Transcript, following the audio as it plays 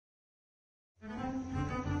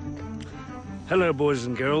Hello, boys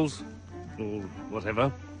and girls, or whatever.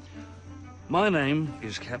 My name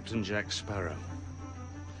is Captain Jack Sparrow.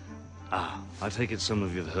 Ah, I take it some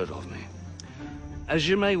of you have heard of me. As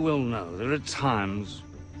you may well know, there are times,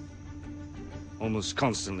 almost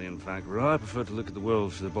constantly in fact, where I prefer to look at the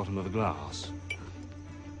world through the bottom of a glass.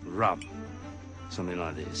 Rum. Something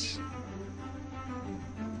like this.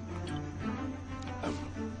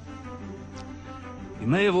 You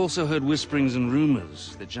may have also heard whisperings and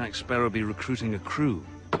rumors that Jack Sparrow be recruiting a crew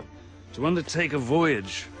to undertake a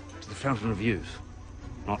voyage to the Fountain of Youth.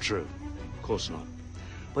 Not true. Of course not.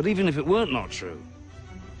 But even if it weren't not true,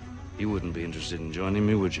 you wouldn't be interested in joining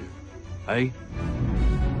me, would you? Eh?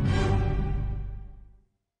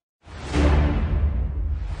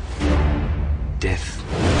 Death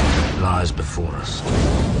lies before us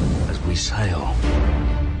as we sail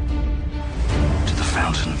to the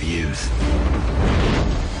Fountain of Youth.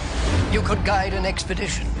 You could guide an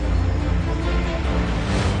expedition.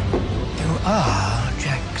 You are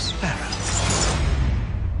Jack Sparrow.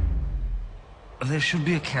 There should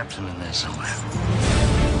be a captain in there somewhere.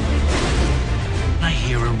 I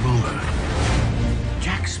hear a rumor.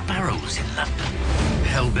 Jack Sparrow's in London,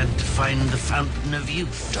 hell-bent to find the Fountain of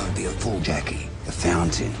Youth. Don't be a fool, Jackie. The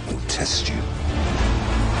fountain will test you.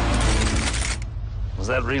 Was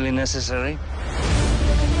that really necessary?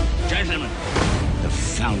 Gentlemen, the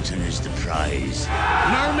fountain is the prize.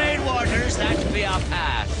 Mermaid waters, that be our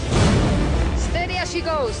path. Steady as she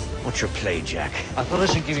goes. What's your play, Jack? I thought I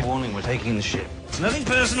should give you warning. We're taking the ship. It's nothing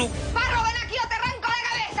personal. Sparrow, ven aquí o te arranco la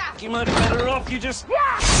cabeza. You might be better off. You just...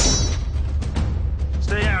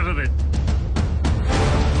 Stay out of it.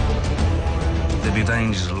 There'll be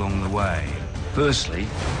dangers along the way. Firstly,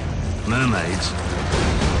 mermaids,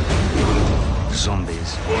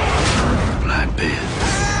 zombies, Blackbeard,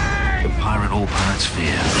 the pirate all pirates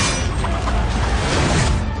fear.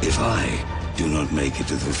 If I do not make it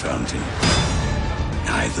to the fountain,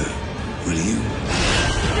 neither will you.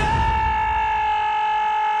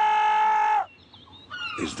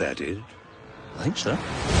 Is that it? I think so.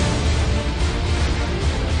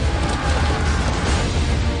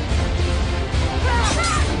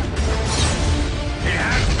 It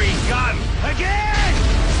has begun again!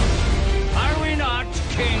 Are we not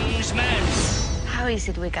king's men? How is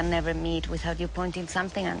it we can never meet without you pointing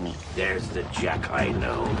something at me? There's the Jack I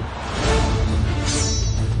know.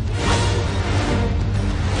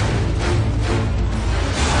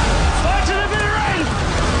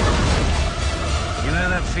 You know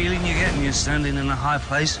that feeling you get when you're standing in a high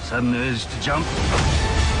place? Sudden urge to jump?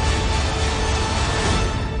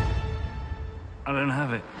 I don't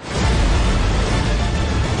have it.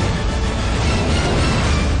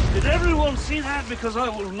 Did everyone see that? Because I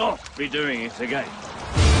will not be doing it again.